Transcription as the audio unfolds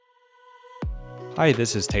Hi,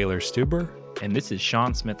 this is Taylor Stuber. And this is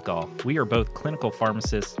Sean Smithgall. We are both clinical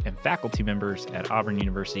pharmacists and faculty members at Auburn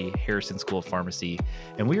University Harrison School of Pharmacy,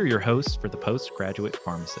 and we are your hosts for the Postgraduate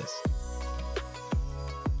Pharmacist.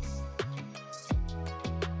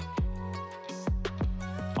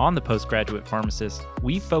 On the Postgraduate Pharmacist,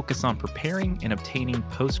 we focus on preparing and obtaining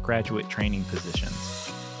postgraduate training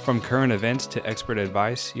positions. From current events to expert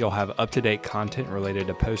advice, you'll have up-to-date content related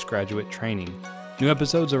to postgraduate training. New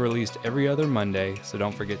episodes are released every other Monday, so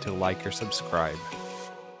don't forget to like or subscribe.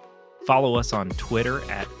 Follow us on Twitter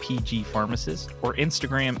at PG Pharmacist or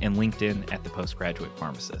Instagram and LinkedIn at the Postgraduate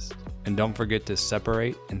Pharmacist. And don't forget to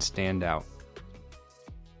separate and stand out.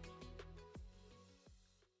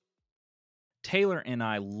 Taylor and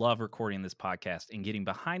I love recording this podcast and getting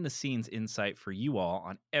behind the scenes insight for you all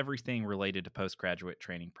on everything related to postgraduate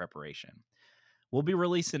training preparation. We'll be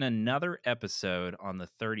releasing another episode on the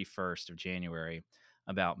 31st of January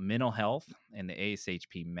about mental health and the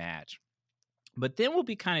ASHP match. But then we'll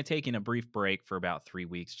be kind of taking a brief break for about 3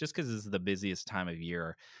 weeks just because this is the busiest time of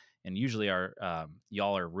year. And usually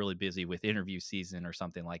y'all are really busy with interview season or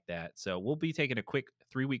something like that. So we'll be taking a quick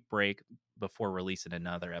 3-week break before releasing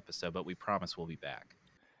another episode, but we promise we'll be back.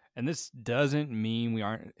 And this doesn't mean we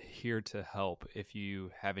aren't here to help if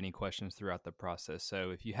you have any questions throughout the process. So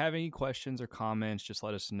if you have any questions or comments, just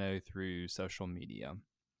let us know through social media.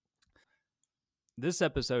 This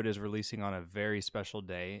episode is releasing on a very special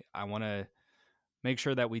day. I want to make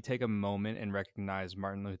sure that we take a moment and recognize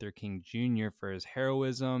Martin Luther King Jr. for his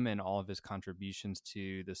heroism and all of his contributions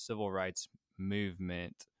to the civil rights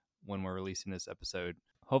movement when we're releasing this episode.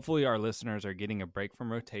 Hopefully our listeners are getting a break from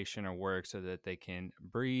rotation or work so that they can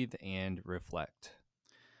breathe and reflect.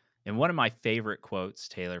 And one of my favorite quotes,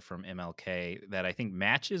 Taylor, from MLK that I think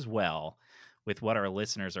matches well with what our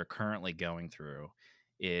listeners are currently going through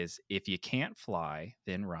is, if you can't fly,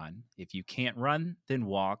 then run. If you can't run, then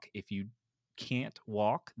walk. If you can't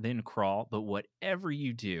walk, then crawl. But whatever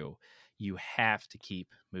you do, you have to keep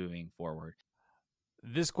moving forward.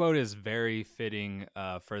 This quote is very fitting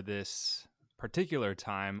for this particular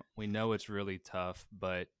time. We know it's really tough,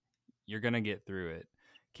 but you're going to get through it.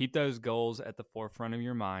 Keep those goals at the forefront of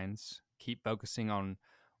your minds. Keep focusing on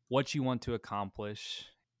what you want to accomplish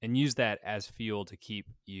and use that as fuel to keep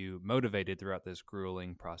you motivated throughout this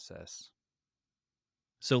grueling process.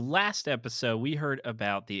 So last episode, we heard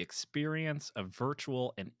about the experience of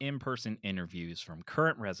virtual and in-person interviews from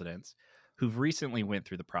current residents who've recently went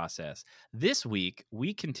through the process. This week,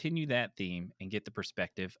 we continue that theme and get the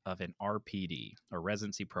perspective of an RPD, or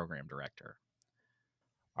Residency Program Director.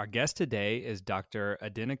 Our guest today is Dr.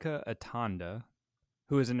 Adenika Atanda,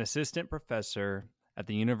 who is an assistant professor at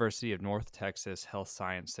the University of North Texas Health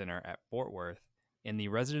Science Center at Fort Worth and the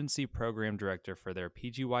Residency Program Director for their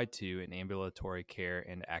PGY2 in Ambulatory Care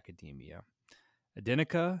and Academia.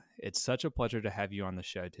 Adenika, it's such a pleasure to have you on the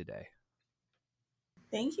show today.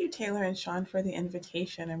 Thank you, Taylor and Sean, for the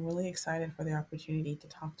invitation. I'm really excited for the opportunity to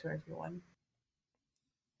talk to everyone.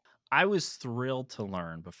 I was thrilled to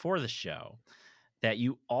learn before the show that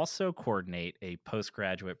you also coordinate a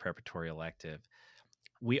postgraduate preparatory elective.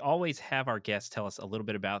 We always have our guests tell us a little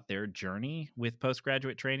bit about their journey with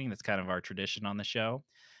postgraduate training. That's kind of our tradition on the show,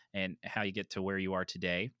 and how you get to where you are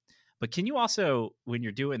today. But can you also, when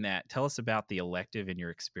you're doing that, tell us about the elective and your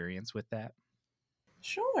experience with that?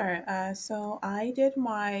 Sure. So I did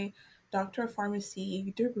my Doctor of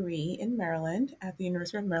Pharmacy degree in Maryland at the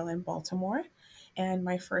University of Maryland, Baltimore. And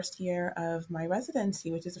my first year of my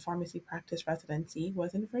residency, which is a pharmacy practice residency,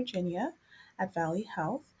 was in Virginia at Valley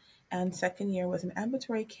Health. And second year was in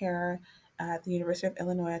ambulatory care at the University of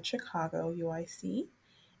Illinois at Chicago, UIC.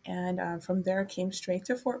 And from there, came straight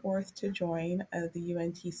to Fort Worth to join the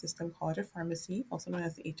UNT System College of Pharmacy, also known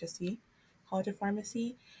as the HSC College of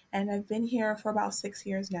Pharmacy. And I've been here for about 6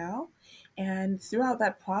 years now. And throughout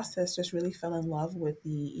that process, just really fell in love with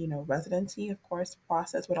the, residency, of course,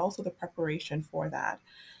 process, but also the preparation for that.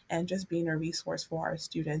 And just being a resource for our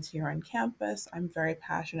students here on campus. I'm very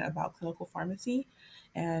passionate about clinical pharmacy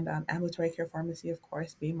and ambulatory care pharmacy, of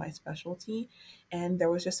course, being my specialty. And there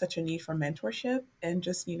was just such a need for mentorship and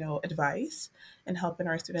just, advice and helping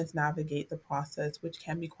our students navigate the process, which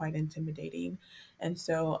can be quite intimidating. And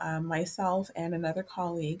so myself and another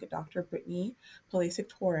colleague, Dr. Brittany Palasic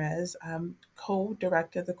Torres,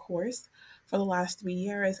 co-directed the course for the last 3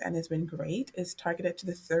 years, and it's been great. It's targeted to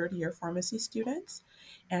the third year pharmacy students.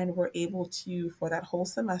 And we're able to, for that whole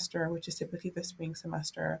semester, which is typically the spring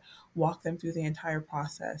semester, walk them through the entire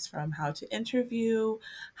process from how to interview,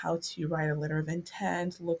 how to write a letter of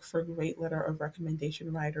intent, look for great letter of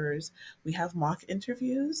recommendation writers. We have mock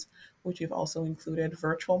interviews, which we've also included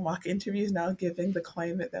virtual mock interviews now, given the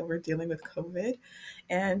climate that we're dealing with COVID,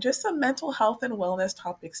 and just some mental health and wellness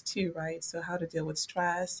topics too, right? So, how to deal with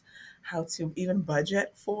stress, how to even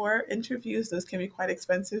budget for interviews. Those can be quite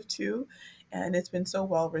expensive too. And it's been so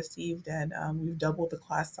well received, and we've doubled the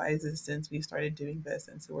class sizes since we started doing this.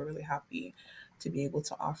 And so, we're really happy to be able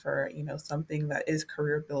to offer, something that is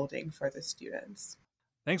career building for the students.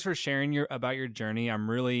 Thanks for sharing about your journey. I'm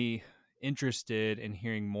really interested in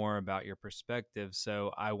hearing more about your perspective.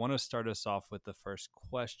 So I want to start us off with the first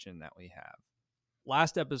question that we have.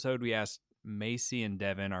 Last episode, we asked Macy and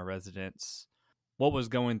Devin, our residents, what was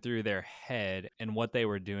going through their head and what they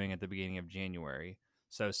were doing at the beginning of January.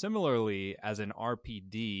 So similarly, as an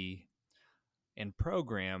RPD and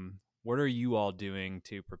program, what are you all doing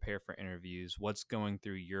to prepare for interviews? What's going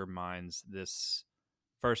through your minds this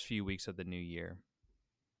first few weeks of the new year?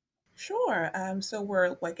 Sure. So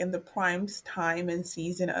we're like in the prime time and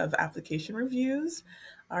season of application reviews.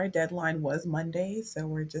 Our deadline was Monday, so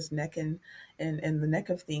we're just in the neck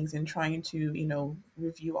of things and trying to,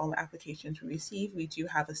 review all the applications we receive. We do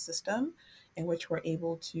have a system in which we're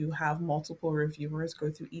able to have multiple reviewers go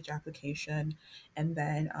through each application, and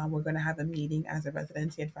then we're going to have a meeting as a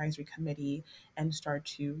residency advisory committee and start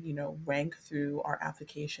to, rank through our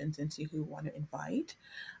applications and see who we want to invite.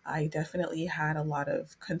 I definitely had a lot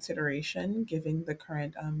of consideration given the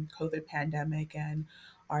current COVID pandemic and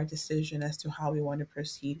our decision as to how we want to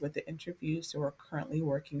proceed with the interview. So we're currently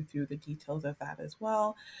working through the details of that as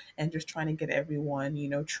well, and just trying to get everyone,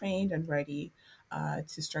 trained and ready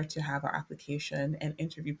to start to have our application and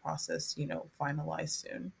interview process, finalized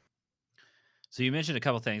soon. So you mentioned a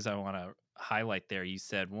couple things I want to highlight there. You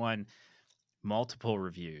said one, multiple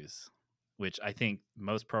reviews, which I think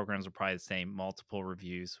most programs are probably the same, multiple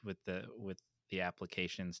reviews with the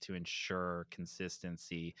applications to ensure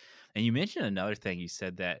consistency. And you mentioned another thing. You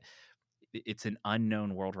said that it's an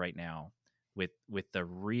unknown world right now with the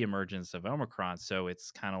reemergence of Omicron. So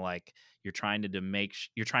it's kind of like you're trying to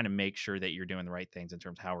make sure that you're doing the right things in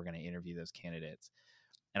terms of how we're going to interview those candidates.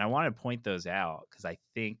 And I want to point those out because I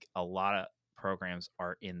think a lot of programs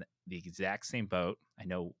are in the exact same boat. I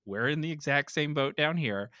know we're in the exact same boat down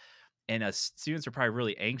here, and students are probably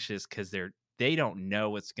really anxious because they don't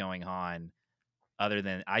know what's going on other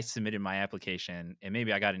than I submitted my application and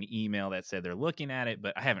maybe I got an email that said they're looking at it,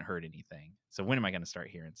 but I haven't heard anything. So when am I going to start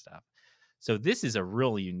hearing stuff? So this is a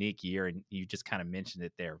really unique year, and you just kind of mentioned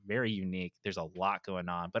it there. Very unique. There's a lot going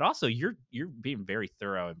on, but also you're being very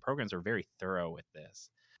thorough, and programs are very thorough with this.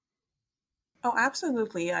 Oh,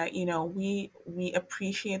 absolutely. We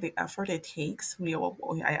appreciate the effort it takes.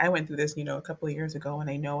 I went through this, a couple of years ago, and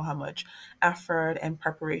I know how much effort and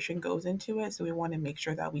preparation goes into it. So we want to make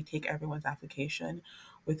sure that we take everyone's application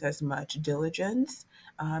with as much diligence,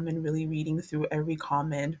 and really reading through every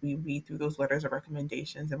comment. We read through those letters of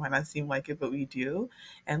recommendations. It might not seem like it, but we do.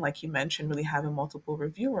 And like you mentioned, really having multiple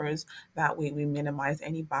reviewers, that way we minimize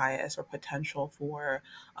any bias or potential for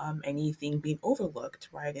anything being overlooked,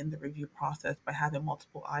 right, in the review process by having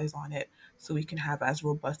multiple eyes on it, so we can have as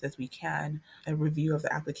robust as we can a review of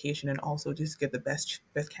the application and also just get the best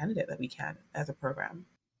candidate that we can as a program.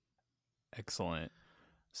 Excellent.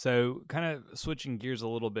 So, kind of switching gears a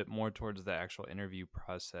little bit more towards the actual interview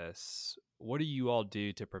process, what do you all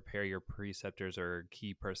do to prepare your preceptors or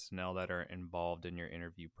key personnel that are involved in your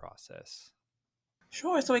interview process?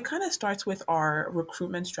 Sure. So it kind of starts with our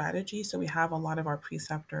recruitment strategy. So we have a lot of our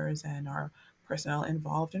preceptors and our personnel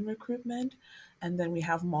involved in recruitment. And then we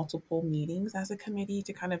have multiple meetings as a committee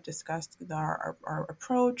to kind of discuss our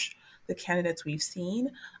approach, the candidates we've seen.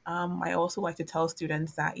 I also like to tell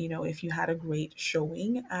students that, if you had a great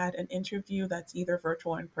showing at an interview that's either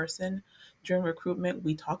virtual or in person during recruitment,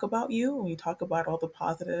 we talk about you and we talk about all the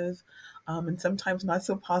positive and sometimes not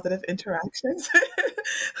so positive interactions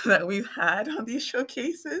that we've had on these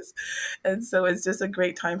showcases. And so it's just a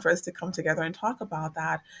great time for us to come together and talk about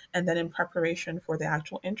that. And then in preparation for the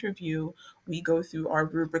actual interview, we go through our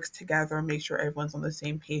rubrics together, make sure everyone's on the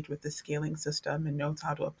same page with the scaling system and knows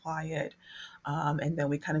how to apply it. And then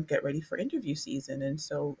we kind of get ready for interview season. And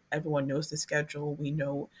so everyone knows the schedule. We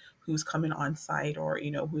know who's coming on site or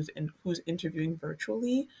who's interviewing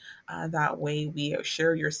virtually. That way, we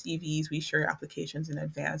share your CVs, we share your applications in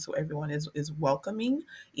advance, so everyone is welcoming.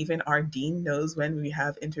 Even our dean knows when we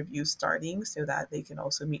have interviews starting, so that they can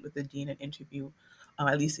also meet with the dean and interview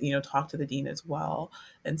at least, talk to the dean as well.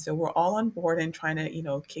 And so we're all on board and trying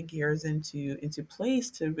to, kick gears into place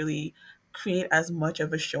to really create as much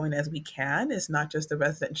of a showing as we can. It's not just the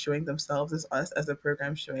residents showing themselves, as us as a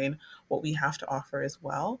program showing what we have to offer as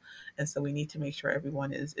well. And so we need to make sure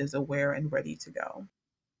everyone is aware and ready to go.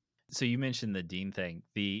 So you mentioned the dean thing.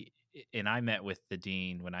 And I met with the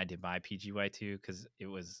dean when I did my PGY2 because it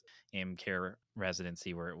was care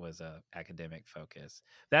residency where it was a academic focus.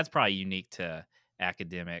 That's probably unique to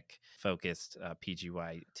academic focused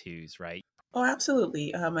PGY2s, right? Oh,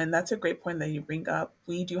 absolutely. And that's a great point that you bring up.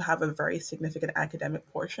 We do have a very significant academic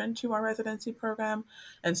portion to our residency program.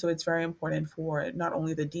 And so it's very important for not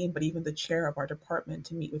only the dean, but even the chair of our department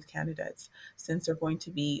to meet with candidates, since they're going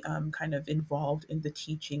to be kind of involved in the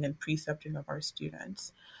teaching and precepting of our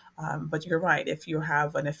students. But you're right, if you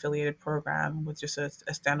have an affiliated program with just a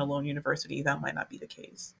standalone university, that might not be the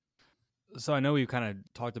case. So I know we've kind of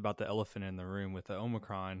talked about the elephant in the room with the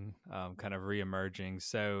Omicron kind of reemerging.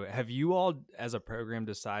 So have you all, as a program,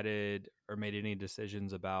 decided or made any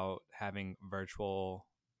decisions about having virtual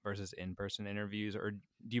versus in-person interviews, or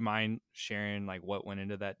do you mind sharing like what went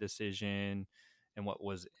into that decision and what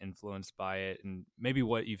was influenced by it, and maybe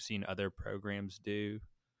what you've seen other programs do?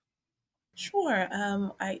 Sure.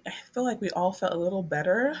 I feel like we all felt a little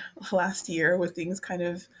better last year with things kind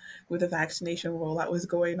of with the vaccination rollout was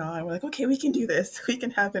going on. We're like, okay, we can do this. We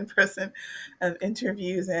can have in person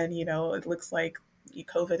interviews. And, it looks like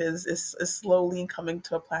COVID is slowly coming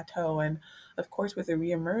to a plateau. And of course, with the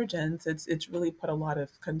reemergence, it's really put a lot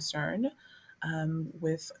of concern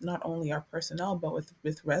with not only our personnel, but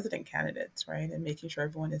with resident candidates, right? And making sure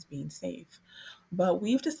everyone is being safe. But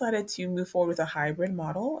we've decided to move forward with a hybrid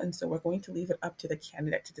model. And so we're going to leave it up to the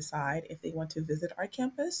candidate to decide if they want to visit our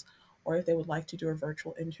campus or if they would like to do a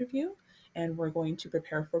virtual interview. And we're going to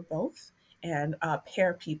prepare for both and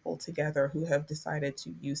pair people together who have decided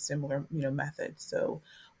to use similar, methods. So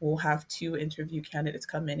we'll have two interview candidates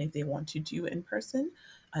come in if they want to do in person,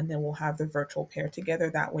 and then we'll have the virtual pair together.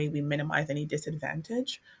 That way, we minimize any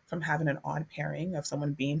disadvantage from having an odd pairing of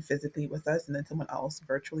someone being physically with us and then someone else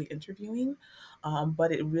virtually interviewing.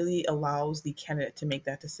 But it really allows the candidate to make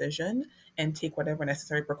that decision and take whatever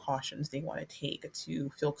necessary precautions they want to take to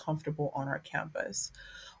feel comfortable on our campus.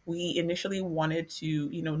 We initially wanted to,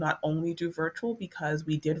 not only do virtual because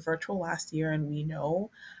we did virtual last year and we know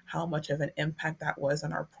how much of an impact that was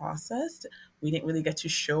on our process. We didn't really get to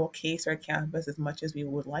showcase our campus as much as we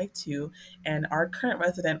would like to. And our current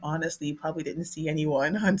resident honestly probably didn't see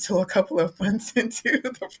anyone until a couple of months into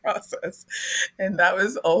the process. And that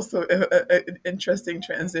was also an interesting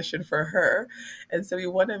transition for her. And so we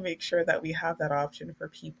want to make sure that we have that option for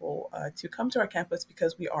people to come to our campus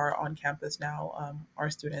because we are on campus now, our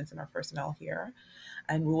students and our personnel here.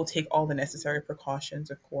 And we will take all the necessary precautions,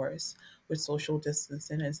 of course, with social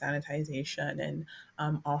distancing and sanitization and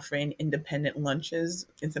offering independent lunches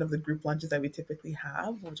instead of the group lunches that we typically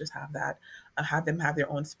have. We'll just have that, have them have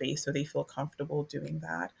their own space so they feel comfortable doing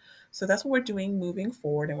that. So that's what we're doing moving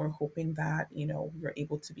forward. And we're hoping that, we're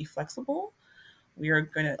able to be flexible. We are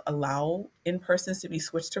going to allow in persons to be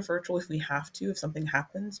switched to virtual if we have to, if something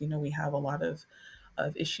happens. We have a lot of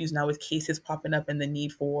issues now with cases popping up and the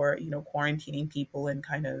need for quarantining people and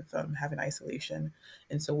kind of having isolation,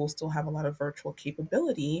 and so we'll still have a lot of virtual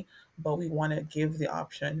capability, but we want to give the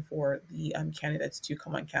option for the candidates to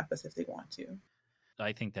come on campus if they want to.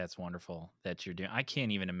 I think that's wonderful that you're doing. I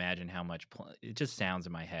can't even imagine how much it just sounds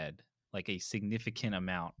in my head like a significant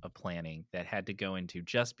amount of planning that had to go into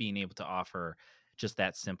just being able to offer just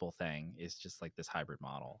that simple thing is just like this hybrid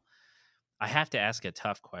model. I have to ask a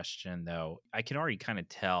tough question though. I can already kind of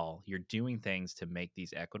tell you're doing things to make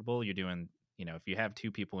these equitable. You're doing, if you have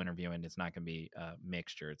two people interviewing, it's not going to be a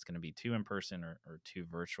mixture. It's going to be two in person or two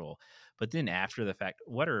virtual. But then after the fact,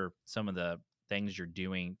 what are some of the things you're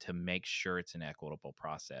doing to make sure it's an equitable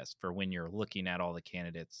process for when you're looking at all the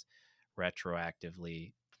candidates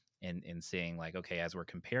retroactively and seeing like, okay, as we're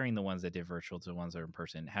comparing the ones that did virtual to the ones that are in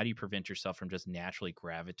person, how do you prevent yourself from just naturally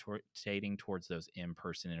gravitating towards those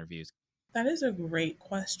in-person interviews? That is a great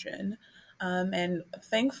question. And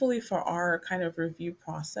thankfully, for our kind of review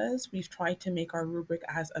process, we've tried to make our rubric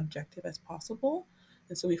as objective as possible.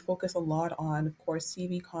 And so we focus a lot on, of course,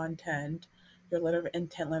 CV content, your letter of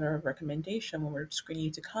intent, letter of recommendation when we're screening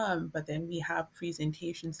you to come. But then we have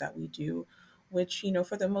presentations that we do, which,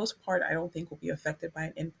 for the most part, I don't think will be affected by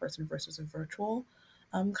an in person versus a virtual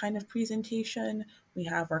kind of presentation. We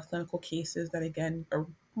have our clinical cases that, again, are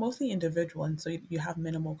mostly individual, and so you have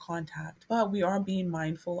minimal contact. But we are being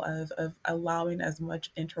mindful of allowing as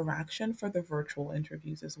much interaction for the virtual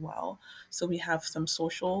interviews as well. So we have some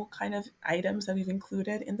social kind of items that we've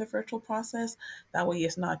included in the virtual process. That way,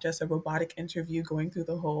 it's not just a robotic interview going through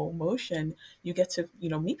the whole motion. You get to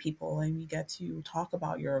meet people, and we get to talk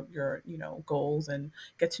about your goals and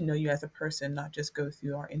get to know you as a person, not just go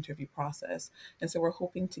through our interview process. And so we're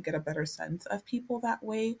hoping to get a better sense of people that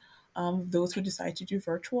way, those who decide to do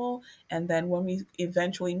virtual. And then when we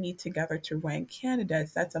eventually meet together to rank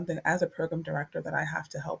candidates, that's something as a program director that I have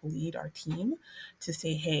to help lead our team to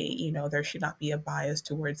say, hey, there should not be a bias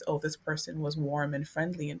towards, oh, this person was warm and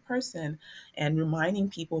friendly in person, and reminding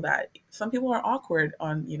people that some people are awkward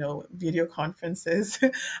on, video conferences.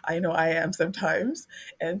 I know I am sometimes.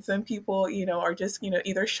 And some people, are just,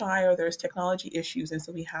 either shy or there's technology issues. And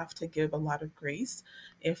so we have to give a lot of grace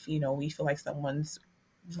if, we feel like someone's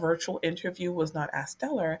virtual interview was not as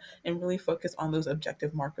stellar, and really focus on those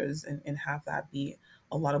objective markers, and have that be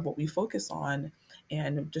a lot of what we focus on,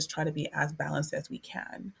 and just try to be as balanced as we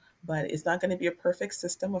can. But it's not going to be a perfect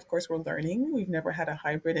system. Of course, we're learning. We've never had a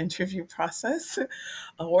hybrid interview process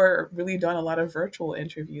or really done a lot of virtual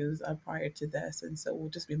interviews prior to this. And so we'll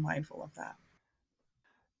just be mindful of that.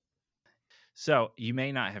 So you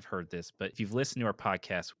may not have heard this, but if you've listened to our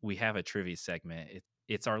podcast, we have a trivia segment.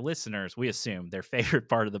 It's our listeners. We assume their favorite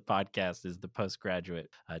part of the podcast is the postgraduate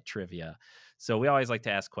trivia. So we always like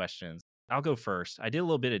to ask questions. I'll go first. I did a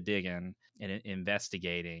little bit of digging and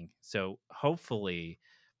investigating. So hopefully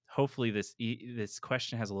this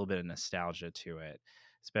question has a little bit of nostalgia to it,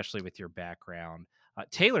 especially with your background.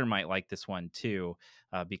 Taylor might like this one too,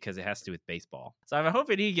 because it has to do with baseball. So I'm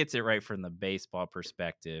hoping he gets it right from the baseball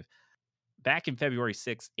perspective. Back in February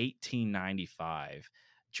 6, 1895,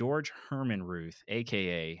 George Herman Ruth,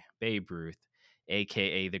 aka Babe Ruth,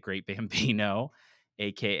 aka the Great Bambino,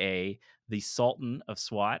 aka the Sultan of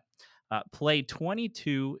SWAT, played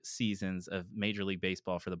 22 seasons of Major League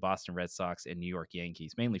Baseball for the Boston Red Sox and New York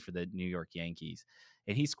Yankees, mainly for the New York Yankees.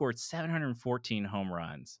 And he scored 714 home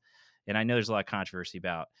runs. And I know there's a lot of controversy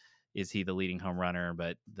about, is he the leading home runner,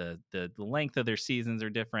 but the length of their seasons are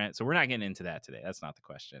different. So we're not getting into that today. That's not the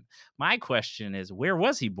question. My question is, where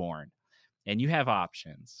was he born? And you have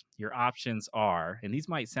options. Your options are, and these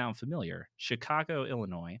might sound familiar: Chicago,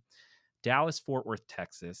 Illinois, Dallas, Fort Worth,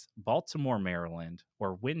 Texas, Baltimore, Maryland,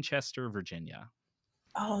 or Winchester, Virginia.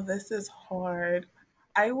 Oh, this is hard.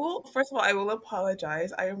 First of all, I will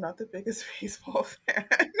apologize. I am not the biggest baseball fan.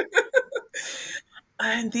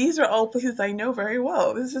 And these are all places I know very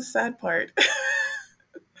well. This is the sad part.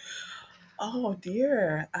 Oh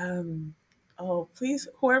dear. Oh, please,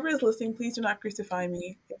 whoever is listening, please do not crucify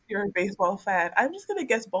me if you're a baseball fan. I'm just gonna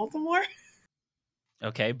guess Baltimore.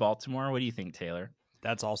 Okay, Baltimore. What do you think, Taylor?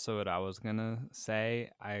 That's also what I was going to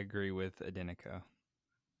say. I agree with Adenica.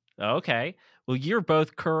 Okay. Well, you're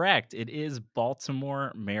both correct. It is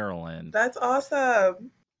Baltimore, Maryland. That's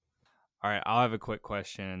awesome. All right, I'll have a quick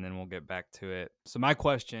question and then we'll get back to it. So, my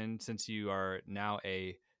question, since you are now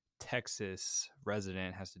a Texas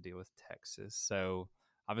resident, has to deal with Texas. So,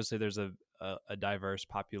 obviously, there's a diverse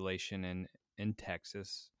population in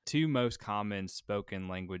Texas. Two most common spoken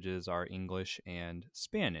languages are English and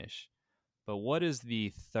Spanish. But what is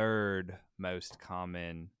the third most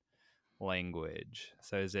common language?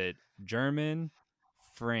 So, is it German,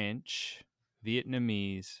 French,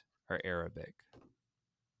 Vietnamese, or Arabic?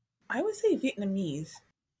 I would say Vietnamese.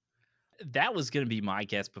 That was going to be my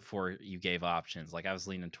guess before you gave options. Like I was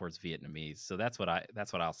leaning towards Vietnamese. So that's what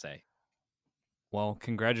I'll say. Well,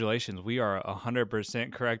 congratulations. We are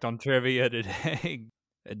 100% correct on trivia today.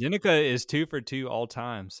 Adenica is 2 for 2 all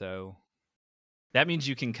time, so That means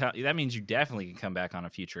that means you definitely can come back on a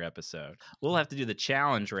future episode. We'll have to do the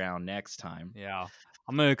challenge round next time. yeah.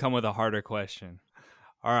 I'm going to come with a harder question.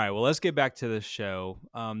 All right, well, let's get back to the show.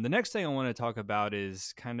 The next thing I want to talk about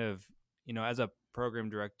is kind of, as a program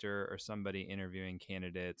director or somebody interviewing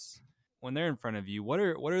candidates, when they're in front of you, what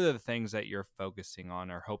are the things that you're focusing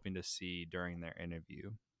on or hoping to see during their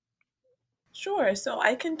interview? Sure. So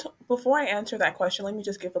before I answer that question, let me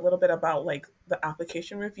just give a little bit about like the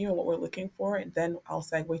application review and what we're looking for, and then I'll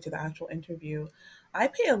segue to the actual interview. I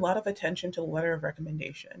pay a lot of attention to the letter of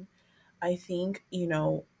recommendation. I think,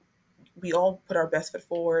 we all put our best foot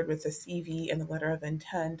forward with the CV and the letter of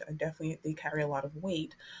intent, and definitely they carry a lot of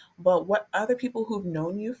weight. But what other people who've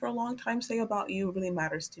known you for a long time say about you really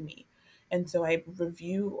matters to me. And so I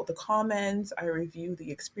review the comments, I review the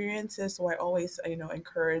experiences. So I always,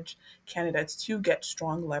 encourage candidates to get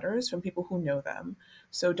strong letters from people who know them.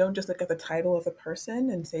 So don't just look at the title of the person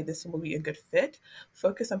and say this will be a good fit.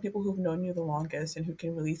 Focus on people who've known you the longest and who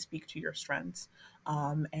can really speak to your strengths,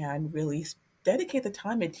 and really dedicate the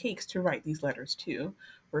time it takes to write these letters too,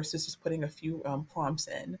 versus just putting a few prompts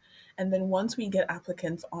in. And then once we get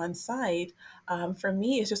applicants on site, for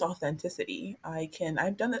me, it's just authenticity.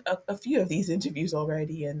 I've done a few of these interviews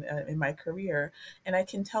already in my career, and I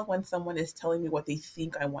can tell when someone is telling me what they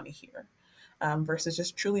think I want to hear, versus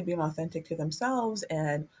just truly being authentic to themselves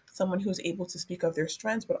and someone who's able to speak of their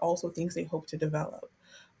strengths, but also things they hope to develop.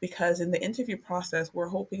 Because in the interview process, we're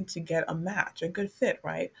hoping to get a match, a good fit,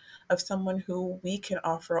 right? Of someone who we can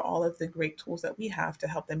offer all of the great tools that we have to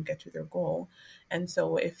help them get to their goal. And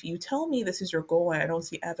so if you tell me this is your goal and I don't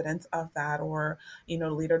see evidence of that, or,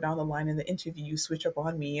 later down the line in the interview, you switch up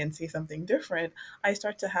on me and say something different, I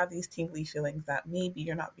start to have these tingly feelings that maybe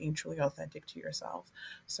you're not being truly authentic to yourself.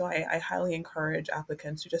 So I highly encourage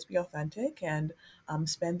applicants to just be authentic and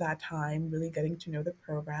spend that time really getting to know the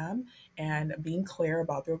program and being clear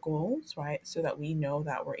about their goals, right? So that we know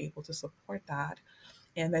that we're able to support that.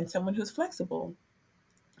 And then someone who's flexible.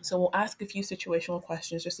 So we'll ask a few situational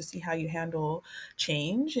questions just to see how you handle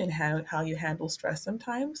change and how you handle stress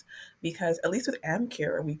sometimes. Because at least with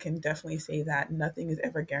AmCare, we can definitely say that nothing is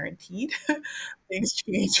ever guaranteed. Things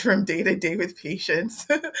change from day to day with patients.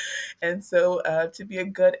 And so to be a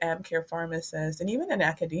good AmCare pharmacist, and even in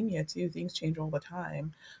academia too, things change all the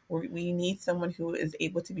time. We need someone who is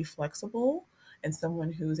able to be flexible, and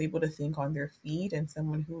someone who's able to think on their feet, and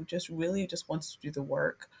someone who just really just wants to do the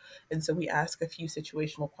work. And so we ask a few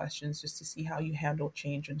situational questions just to see how you handle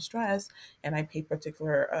change and stress. And I pay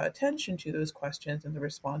particular attention to those questions and the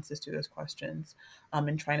responses to those questions,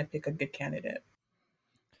 in trying to pick a good candidate.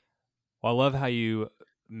 Well, I love how you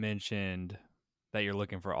mentioned that you're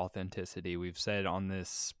looking for authenticity. We've said on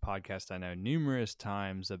this podcast, I know, numerous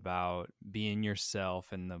times about being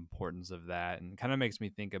yourself and the importance of that, and kind of makes me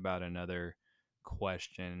think about another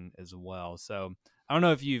question as well. So I don't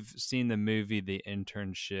know if you've seen the movie The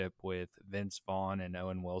Internship with Vince Vaughn and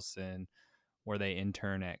Owen Wilson, where they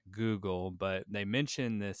intern at Google, but they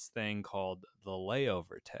mention this thing called the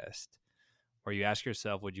layover test, where you ask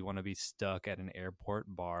yourself, would you want to be stuck at an airport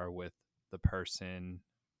bar with the person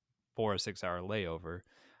for a 6 hour layover?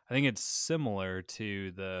 I think it's similar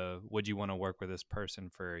to the would you want to work with this person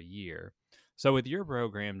for a year? So, with your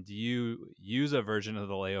program, do you use a version of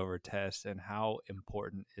the layover test, and how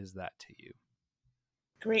important is that to you?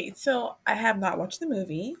 Great. So I have not watched the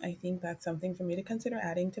movie. I think that's something for me to consider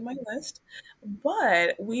adding to my list.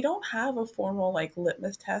 But we don't have a formal like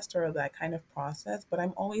litmus test or that kind of process. But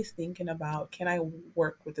I'm always thinking about, can I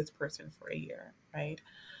work with this person for a year, right?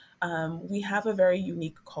 We have a very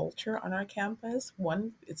unique culture on our campus.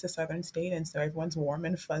 One, it's a southern state, and so everyone's warm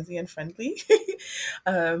and fuzzy and friendly.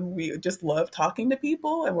 We just love talking to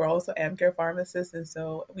people, and we're also AmCare pharmacists, and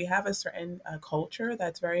so we have a certain culture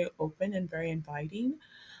that's very open and very inviting.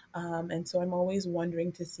 And so I'm always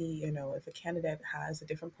wondering to see, if a candidate has a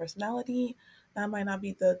different personality, that might not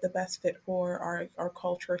be the best fit for our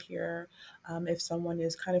culture here. If someone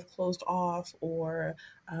is kind of closed off, or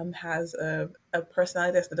has a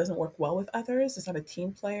personality that doesn't work well with others, is not a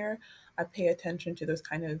team player, I pay attention to those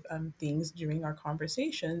kind of things during our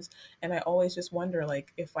conversations. And I always just wonder,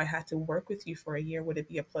 like, if I had to work with you for a year, would it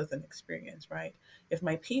be a pleasant experience, right? If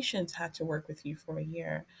my patients had to work with you for a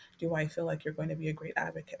year, do I feel like you're going to be a great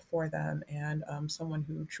advocate for them, and someone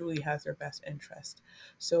who truly has their best interest?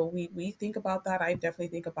 So we think about that. I definitely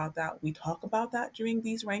think about that. We talk about that during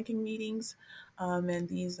these ranking meetings, and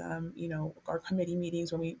these, our committee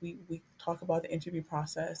meetings, when we talk about the interview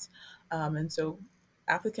process. And so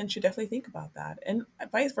applicants should definitely think about that. And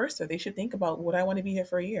vice versa. They should think about, would I want to be here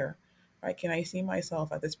for a year? Right? Can I see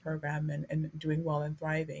myself at this program and doing well and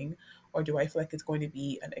thriving? Or do I feel like it's going to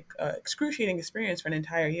be an excruciating experience for an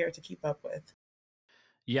entire year to keep up with?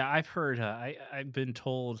 Yeah, I've heard. I've been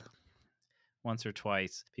told once or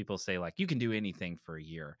twice people say like you can do anything for a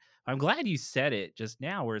year. I'm glad you said it just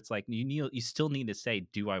now, where it's like you still need to say,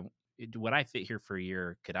 would I fit here for a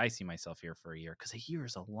year? Could I see myself here for a year? Because a year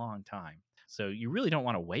is a long time. So you really don't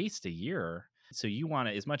want to waste a year. So you want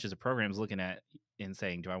to, as much as a program is looking at and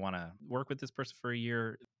saying, do I want to work with this person for a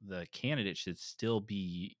year? The candidate should still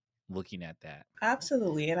be looking at that.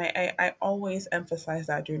 Absolutely. And I always emphasize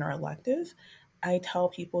that during our elective. I tell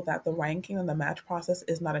people that the ranking and the match process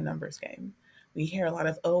is not a numbers game. We hear a lot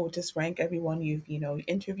of, oh, just rank everyone you've,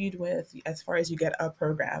 interviewed with as far as you get a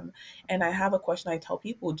program. And I have a question I tell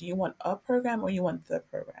people, do you want a program or you want the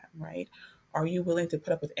program, right? Are you willing to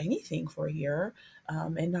put up with anything for a year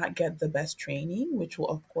and not get the best training, which will,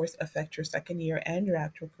 of course, affect your second year and your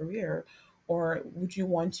actual career? Or would you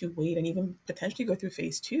want to wait and even potentially go through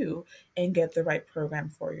phase two and get the right program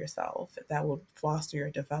for yourself that will foster your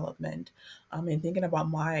development? And thinking about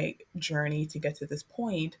my journey to get to this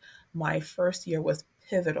point, my first year was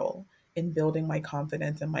pivotal in building my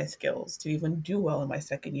confidence and my skills to even do well in my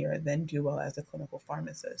second year and then do well as a clinical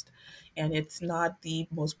pharmacist. And it's not the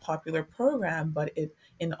most popular program, but it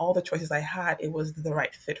in all the choices I had, it was the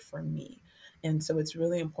right fit for me. And so it's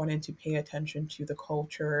really important to pay attention to the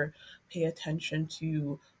culture, pay attention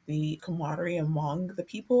to the camaraderie among the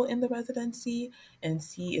people in the residency and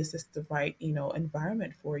see is this the right,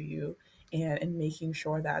 environment for you, and making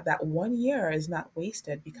sure that that 1 year is not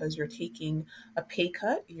wasted because you're taking a pay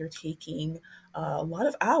cut, you're taking a lot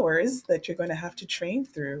of hours that you're going to have to train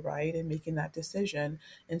through, right? And making that decision.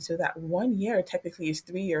 And so that 1 year technically is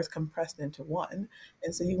 3 years compressed into one.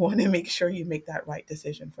 And so you want to make sure you make that right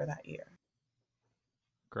decision for that year.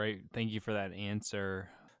 Great. Thank you for that answer.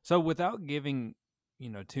 So without giving,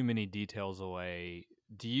 too many details away,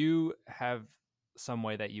 do you have some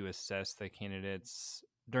way that you assess the candidates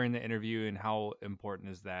during the interview, and how important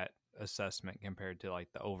is that assessment compared to like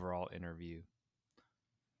the overall interview?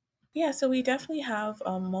 Yeah, so we definitely have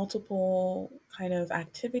multiple kind of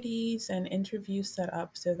activities and interviews set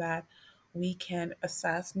up so that we can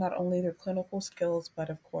assess not only their clinical skills, but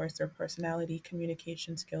of course their personality,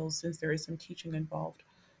 communication skills, since there is some teaching involved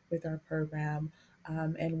with our program.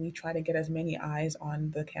 And we try to get as many eyes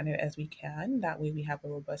on the candidate as we can. That way we have a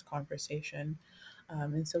robust conversation.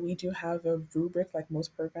 And so we do have a rubric, like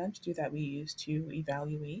most programs do, that we use to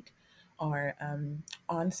evaluate our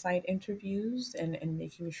on site interviews and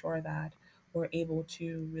making sure that we're able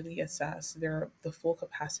to really assess the full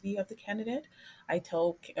capacity of the candidate. I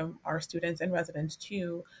tell our students and residents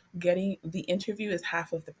too, getting the interview is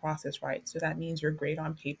half of the process, right? So that means you're great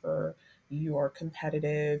on paper, you're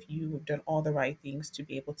competitive, you've done all the right things to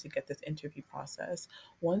be able to get this interview process.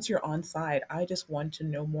 Once you're on site, I just want to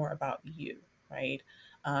know more about you, right?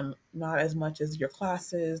 Not as much as your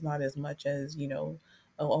classes, not as much as,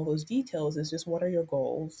 all those details. Is just what are your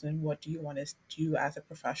goals and what do you want to do as a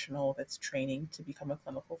professional that's training to become a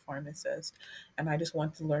clinical pharmacist. And I just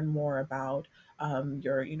want to learn more about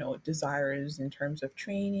your desires in terms of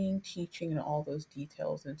training, teaching, and all those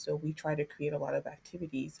details. And so we try to create a lot of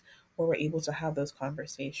activities where we're able to have those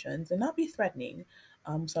conversations and not be threatening.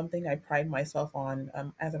 Something I pride myself on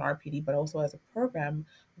as an RPD, but also as a program,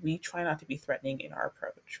 we try not to be threatening in our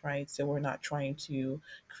approach, right? So we're not trying to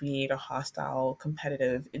create a hostile,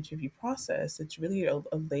 competitive interview process. It's really a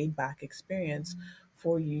laid back experience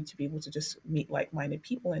for you to be able to just meet like minded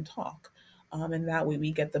people and talk. And that way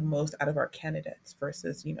we get the most out of our candidates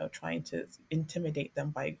versus, trying to intimidate them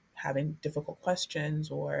by having difficult questions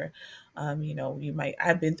or,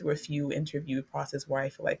 I've been through a few interview process where I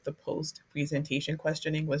feel like the post presentation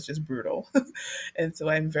questioning was just brutal. And so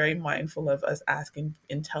I'm very mindful of us asking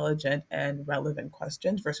intelligent and relevant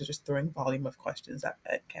questions versus just throwing volume of questions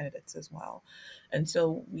at candidates as well. And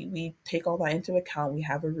so we take all that into account. We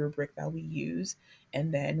have a rubric that we use,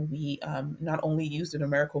 and then we not only use the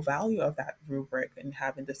numerical value of that rubric and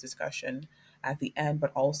having this discussion at the end,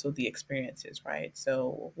 but also the experiences, right?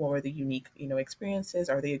 So what were the unique, experiences?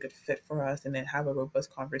 Are they a good fit for us? And then have a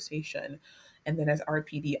robust conversation. And then as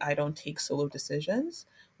RPD, I don't take solo decisions.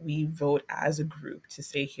 We vote as a group to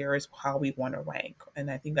say, here is how we want to rank.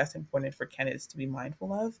 And I think that's important for candidates to be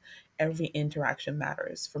mindful of. Every interaction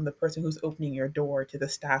matters, from the person who's opening your door to the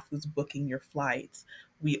staff who's booking your flights.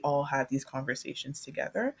 We all have these conversations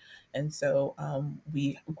together. And so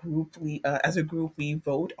as a group, we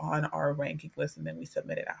vote on our ranking list and then we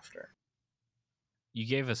submit it after. You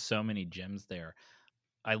gave us so many gems there.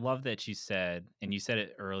 I love that you said, and you said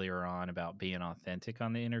it earlier on about being authentic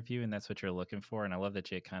on the interview, and that's what you're looking for. And I love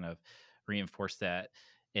that you kind of reinforced that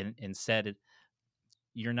and said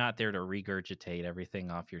you're not there to regurgitate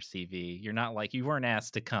everything off your CV. You're not like you weren't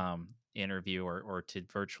asked to come interview or to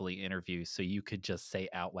virtually interview so you could just say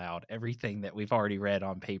out loud everything that we've already read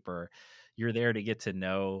on paper. You're there to get to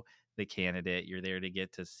know the candidate. You're there to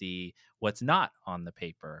get to see what's not on the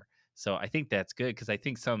paper. So I think that's good because I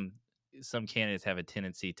think some candidates have a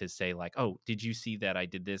tendency to say like, "Oh, did you see that I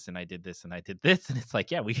did this and I did this and I did this?" And it's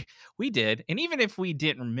like, "Yeah, we did." And even if we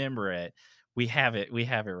didn't remember it, we have it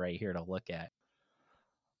right here to look at.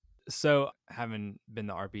 So, having been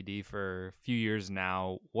the RPD for a few years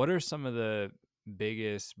now, what are some of the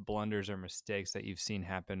biggest blunders or mistakes that you've seen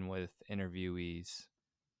happen with interviewees?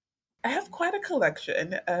 I have quite a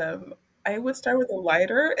collection. I would start with a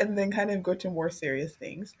lighter and then kind of go to more serious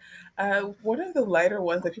things. One of the lighter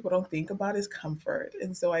ones that people don't think about is comfort.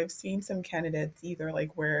 And so I've seen some candidates either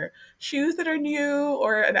like wear shoes that are new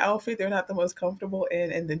or an outfit they're not the most comfortable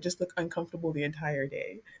in and then just look uncomfortable the entire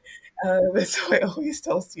day. So I always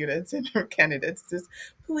tell students and our candidates, just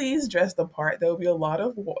please dress the part. There will be a lot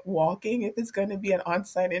of walking if it's going to be an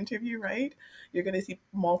on-site interview, right? You're going to see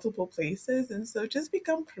multiple places, and so just be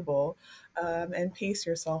comfortable and pace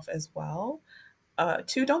yourself as well.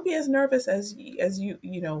 Two, don't be as nervous as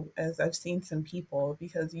I've seen some people,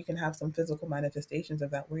 because you can have some physical manifestations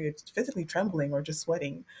of that where you're physically trembling or just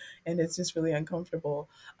sweating, and it's just really uncomfortable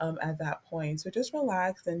at that point. So just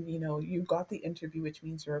relax, and you got the interview, which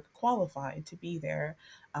means you're qualified to be there,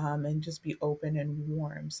 and just be open and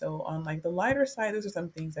warm. So on like the lighter side, those are some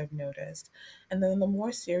things I've noticed, and then the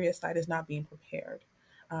more serious side is not being prepared.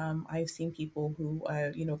 I've seen people who,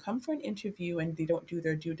 come for an interview and they don't do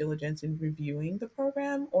their due diligence in reviewing the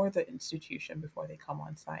program or the institution before they come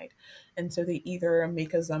on site. And so they either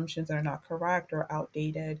make assumptions that are not correct or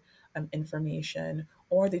outdated information,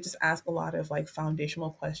 or they just ask a lot of like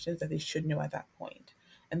foundational questions that they should know at that point.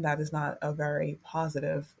 And that is not a very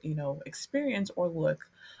positive, experience or look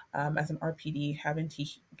as an RPD having to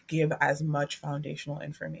give as much foundational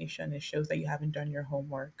information. It shows that you haven't done your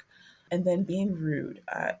homework. And then being rude,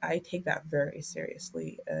 I take that very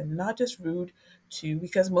seriously, and not just rude to,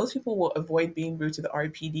 because most people will avoid being rude to the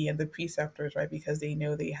RPD and the preceptors, right? Because they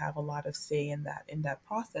know they have a lot of say in that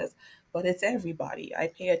process. But it's everybody. I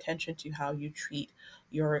pay attention to how you treat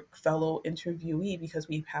your fellow interviewee because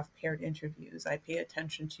we have paired interviews. I pay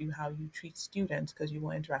attention to how you treat students because you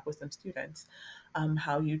will interact with some students.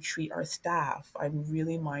 How you treat our staff. I'm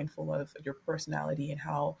really mindful of your personality and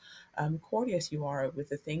how courteous you are with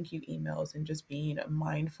the thank you emails, and just being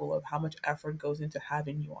mindful of how much effort goes into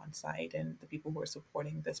having you on site and the people who are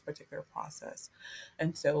supporting this particular process.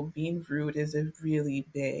 And so being rude is a really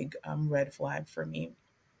big red flag for me,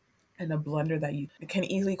 and a blunder that you can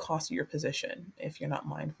easily cost you your position if you're not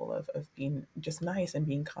mindful of being just nice and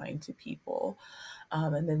being kind to people.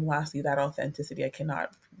 And then lastly, that authenticity, I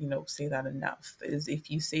cannot, say that enough, is if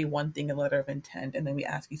you say one thing in letter of intent and then we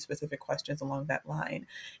ask you specific questions along that line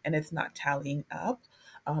and it's not tallying up,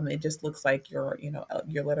 it just looks like your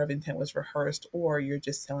letter of intent was rehearsed, or you're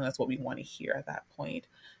just telling us what we want to hear at that point.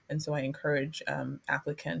 And so I encourage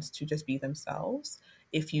applicants to just be themselves.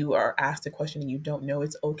 If you are asked a question and you don't know,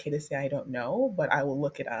 it's okay to say, I don't know, but I will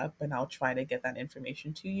look it up and I'll try to get that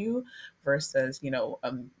information to you, versus,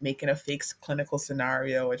 making a fake clinical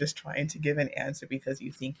scenario or just trying to give an answer because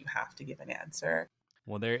you think you have to give an answer.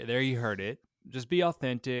 Well, there you heard it. Just be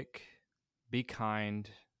authentic, be kind,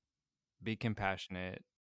 be compassionate.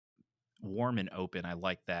 Warm and open. I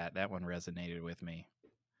like that. That one resonated with me.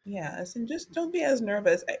 Yes, and just don't be as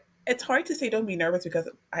nervous. It's hard to say don't be nervous because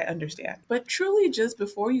I understand. But truly, just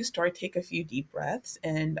before you start, take a few deep breaths.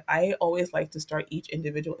 And I always like to start each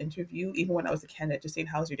individual interview, even when I was a candidate, just saying,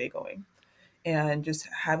 how's your day going? And just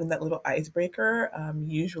having that little icebreaker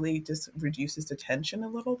usually just reduces the tension a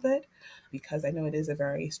little bit, because I know it is a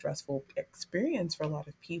very stressful experience for a lot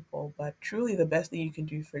of people. But truly, the best thing you can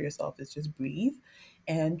do for yourself is just breathe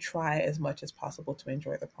and try as much as possible to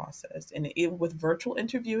enjoy the process. And with virtual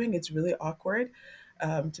interviewing, it's really awkward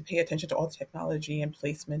to pay attention to all the technology and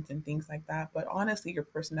placement and things like that. But honestly, your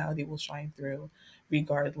personality will shine through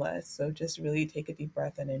regardless. So just really take a deep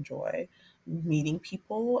breath and enjoy meeting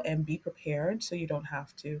people and be prepared, so you don't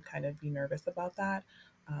have to kind of be nervous about that.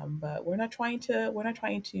 But we're not trying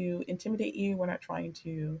to intimidate you. We're not trying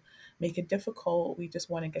to make it difficult. We just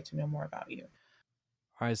want to get to know more about you.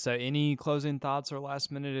 All right, so any closing thoughts or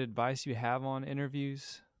last minute advice you have on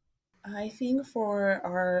interviews? I think for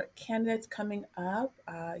our candidates coming up,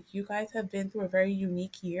 you guys have been through a very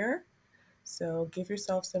unique year. So give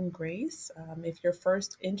yourself some grace. If your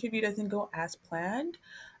first interview doesn't go as planned,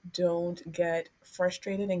 don't get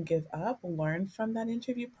frustrated and give up. Learn from that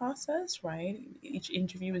interview process, right? Each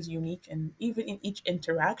interview is unique, and even in each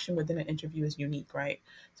interaction within an interview is unique, right?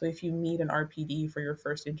 So if you meet an RPD for your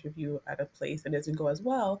first interview at a place that doesn't go as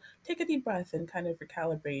well, take a deep breath and kind of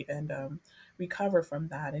recalibrate and recover from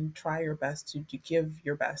that, and try your best to give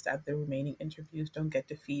your best at the remaining interviews. Don't get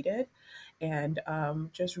defeated, and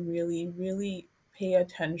just really, really pay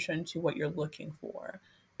attention to what you're looking for.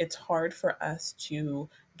 It's hard for us to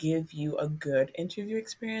give you a good interview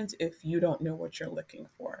experience if you don't know what you're looking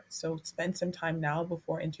for. So spend some time now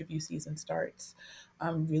before interview season starts,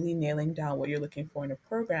 really nailing down what you're looking for in a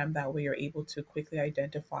program. That way, you're able to quickly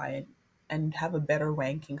identify and have a better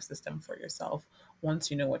ranking system for yourself once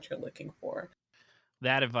you know what you're looking for.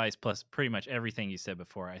 That advice, plus pretty much everything you said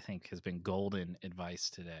before, I think has been golden advice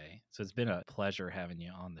today. So it's been a pleasure having you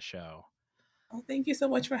on the show. Oh, thank you so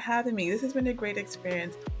much for having me. This has been a great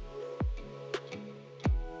experience.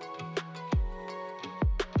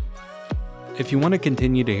 If you want to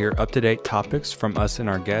continue to hear up-to-date topics from us and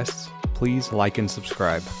our guests, please like and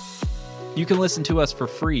subscribe. You can listen to us for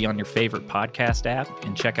free on your favorite podcast app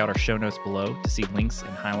and check out our show notes below to see links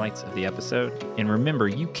and highlights of the episode. And remember,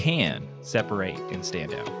 you can separate and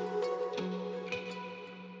stand out.